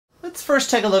Let's first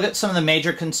take a look at some of the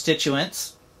major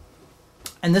constituents.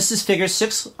 And this is figure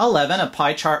 611, a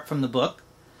pie chart from the book.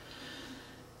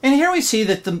 And here we see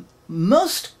that the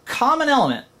most common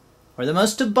element, or the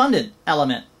most abundant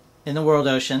element in the world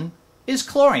ocean, is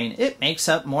chlorine. It makes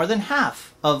up more than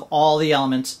half of all the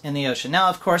elements in the ocean. Now,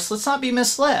 of course, let's not be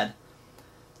misled.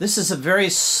 This is a very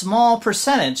small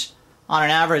percentage, on an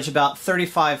average about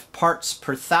 35 parts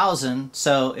per thousand.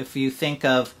 So if you think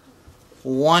of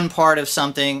one part of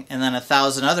something and then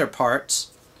 1,000 other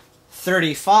parts,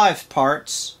 35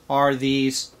 parts are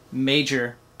these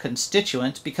major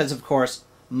constituents, because of course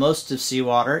most of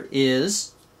seawater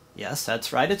is, yes,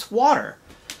 that's right, it's water.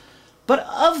 But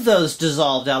of those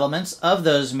dissolved elements, of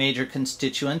those major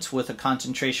constituents with a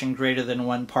concentration greater than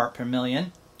 1 part per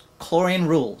million, chlorine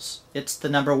rules. It's the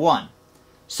number 1.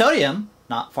 Sodium,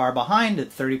 not far behind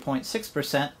at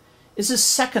 30.6%, is the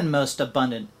second most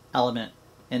abundant element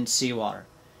in seawater.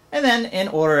 And then in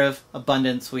order of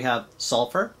abundance we have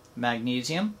sulfur,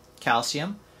 magnesium,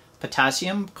 calcium,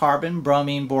 potassium, carbon,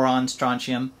 bromine, boron,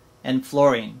 strontium, and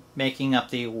fluorine, making up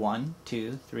the 1,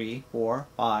 2, 3, 4,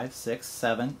 5, 6,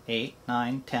 7, 8,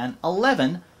 9, 10,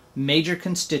 11 major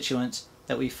constituents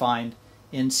that we find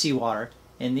in seawater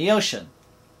in the ocean.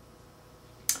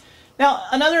 Now,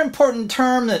 another important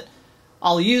term that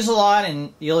I'll use a lot,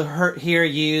 and you'll hear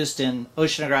used in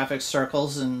oceanographic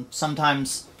circles and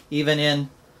sometimes even in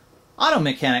auto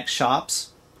mechanic shops,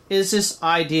 is this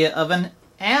idea of an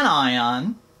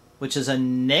anion, which is a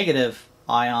negative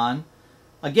ion.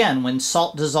 Again, when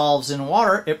salt dissolves in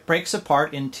water, it breaks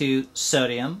apart into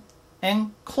sodium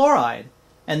and chloride.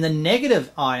 And the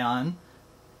negative ion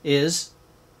is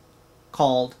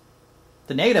called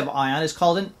an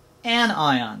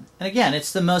anion. And again,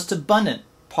 it's the most abundant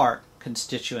part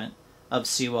constituent of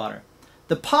seawater.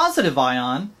 The positive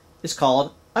ion is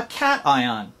called a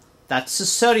cation. That's the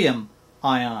sodium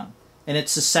ion. And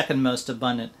it's the second most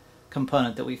abundant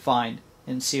component that we find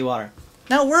in seawater.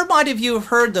 Now, where might have you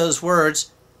heard those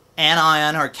words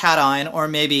anion or cation, or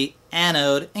maybe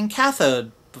anode and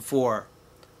cathode before?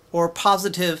 Or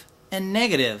positive and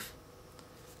negative?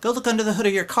 Go look under the hood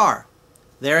of your car.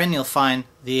 Therein you'll find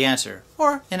the answer,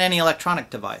 or in any electronic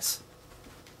device.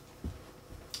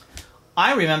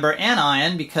 I remember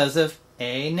anion because of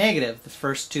A negative. The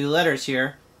first 2 letters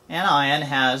here. Anion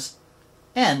has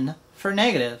N for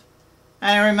negative.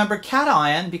 And I remember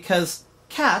cation because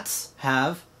cats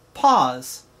have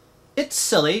paws. It's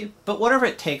silly, but whatever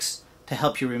it takes to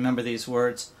help you remember these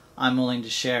words, I'm willing to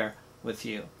share with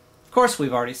you. Of course,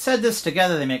 we've already said this.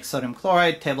 Together they make sodium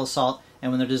chloride, table salt,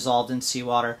 and when they're dissolved in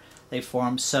seawater, they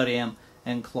form sodium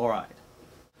and chloride.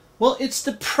 Well, it's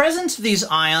the presence of these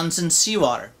ions in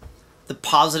seawater, the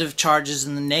positive charges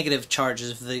and the negative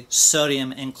charges of the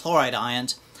sodium and chloride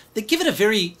ions, that give it a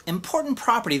very important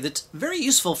property that's very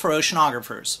useful for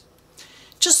oceanographers.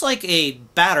 Just like a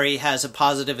battery has a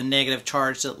positive and negative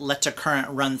charge that lets a current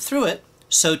run through it,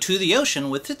 so too the ocean,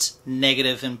 with its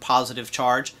negative and positive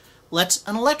charge, lets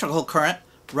an electrical current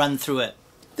run through it.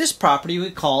 This property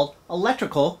we call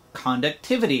electrical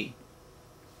conductivity.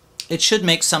 It should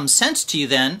make some sense to you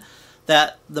then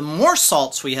that the more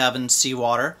salts we have in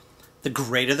seawater, the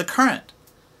greater the current.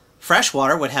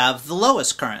 Freshwater would have the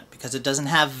lowest current because it doesn't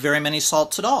have very many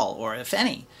salts at all, or if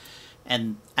any.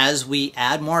 And as we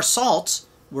add more salts,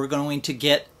 we're going to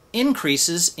get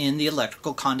increases in the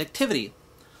electrical conductivity.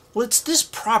 Well, it's this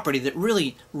property that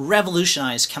really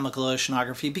revolutionized chemical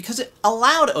oceanography, because it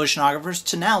allowed oceanographers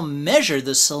to now measure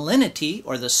the salinity,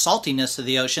 or the saltiness of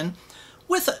the ocean,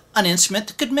 with an instrument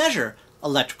that could measure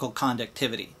electrical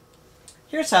conductivity.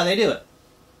 Here's how they do it.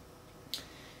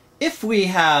 If we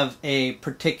have a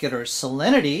particular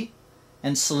salinity,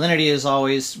 and salinity is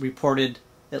always reported,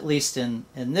 at least in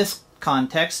this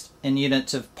context, in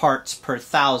units of parts per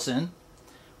thousand,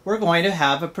 we're going to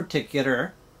have a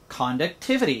particular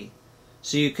conductivity.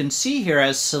 So you can see here,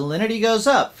 as salinity goes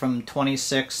up from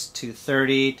 26 to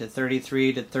 30 to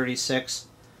 33 to 36,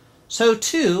 so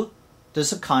too does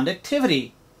the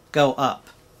conductivity go up.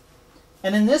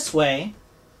 And in this way,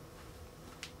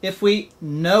 if we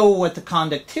know what the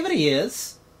conductivity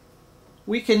is,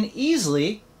 we can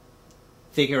easily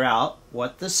figure out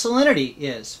what the salinity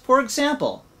is. For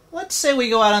example, let's say we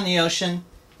go out on the ocean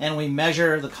and we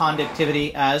measure the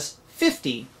conductivity as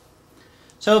 50.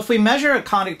 So if we measure a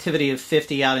conductivity of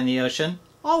 50 out in the ocean,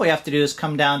 all we have to do is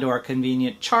come down to our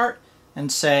convenient chart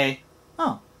and say,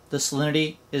 oh, the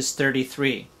salinity is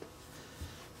 33.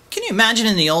 Can you imagine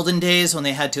in the olden days when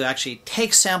they had to actually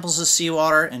take samples of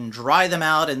seawater and dry them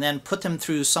out and then put them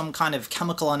through some kind of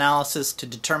chemical analysis to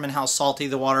determine how salty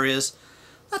the water is?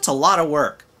 That's a lot of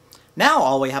work. Now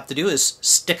all we have to do is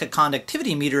stick a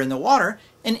conductivity meter in the water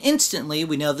and instantly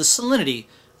we know the salinity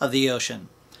of the ocean.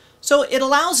 So it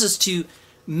allows us to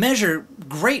measure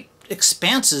great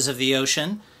expanses of the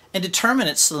ocean and determine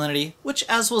its salinity, which,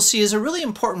 as we'll see, is a really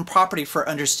important property for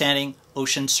understanding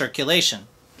ocean circulation.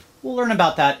 We'll learn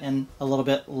about that in a little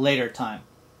bit later time.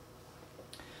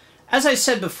 As I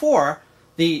said before,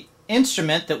 the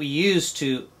instrument that we use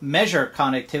to measure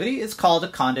conductivity is called a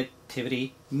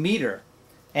conductivity meter.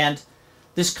 And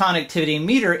this conductivity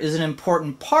meter is an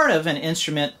important part of an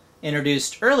instrument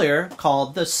introduced earlier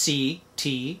called the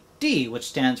CTD, which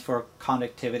stands for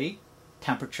conductivity,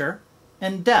 temperature,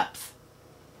 and depth.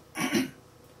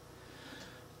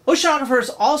 Oceanographers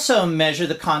also measure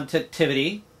the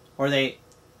conductivity, or they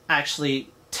actually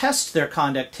test their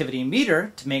conductivity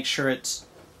meter to make sure it's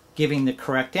giving the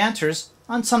correct answers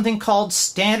on something called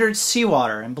standard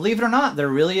seawater. And believe it or not, there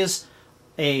really is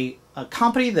a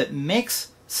company that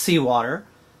makes seawater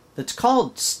that's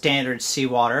called standard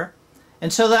seawater.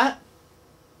 And so that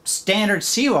standard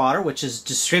seawater, which is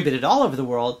distributed all over the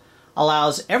world,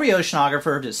 allows every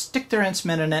oceanographer to stick their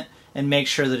instrument in it and make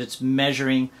sure that it's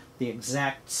measuring the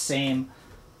exact same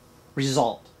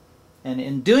result. And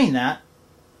in doing that,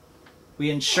 we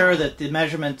ensure that the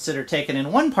measurements that are taken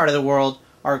in one part of the world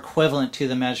are equivalent to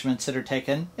the measurements that are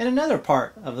taken in another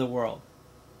part of the world.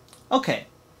 Okay,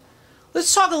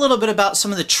 let's talk a little bit about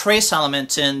some of the trace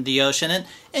elements in the ocean. And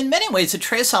in many ways, the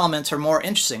trace elements are more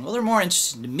interesting. Well, they're more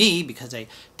interesting to me because they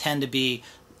tend to be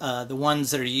the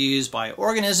ones that are used by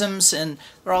organisms, and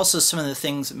there are also some of the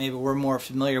things that maybe we're more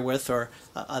familiar with, or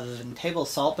other than table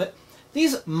salt. But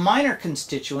these minor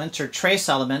constituents or trace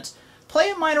elements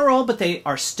play a minor role, but they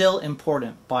are still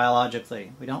important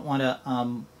biologically. We don't want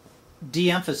to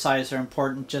de-emphasize their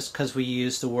importance just because we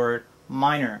use the word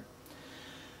minor.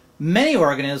 Many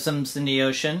organisms in the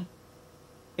ocean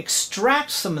extract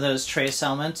some of those trace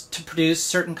elements to produce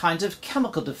certain kinds of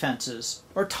chemical defenses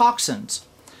or toxins.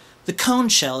 The cone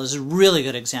shell is a really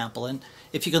good example, and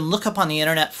if you can look up on the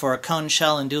internet for a cone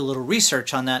shell and do a little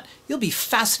research on that, you'll be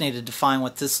fascinated to find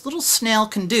what this little snail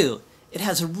can do. It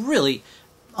has a really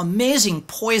amazing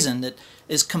poison that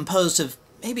is composed of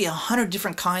maybe 100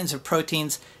 different kinds of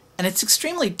proteins, and it's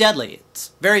extremely deadly.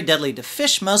 It's very deadly to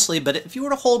fish mostly, but if you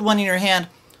were to hold one in your hand,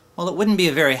 well, it wouldn't be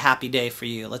a very happy day for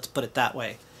you, let's put it that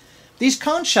way. These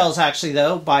cone shells actually,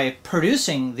 though, by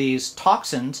producing these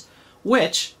toxins,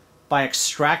 which, by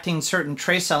extracting certain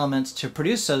trace elements to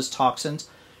produce those toxins,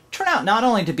 turn out not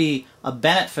only to be a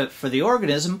benefit for the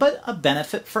organism, but a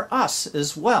benefit for us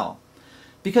as well.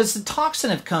 Because the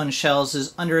toxin of cone shells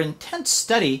is under intense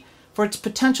study for its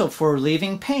potential for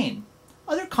relieving pain.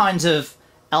 Other kinds of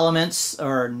elements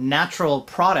or natural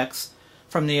products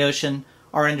from the ocean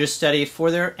are under study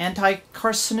for their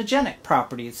anti-carcinogenic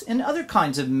properties and other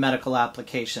kinds of medical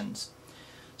applications.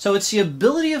 So it's the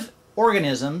ability of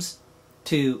organisms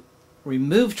to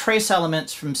remove trace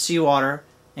elements from seawater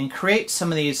and create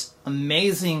some of these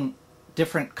amazing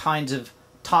different kinds of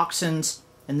toxins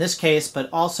in this case, but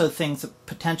also things that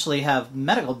potentially have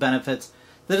medical benefits,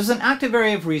 that is an active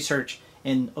area of research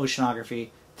in oceanography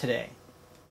today.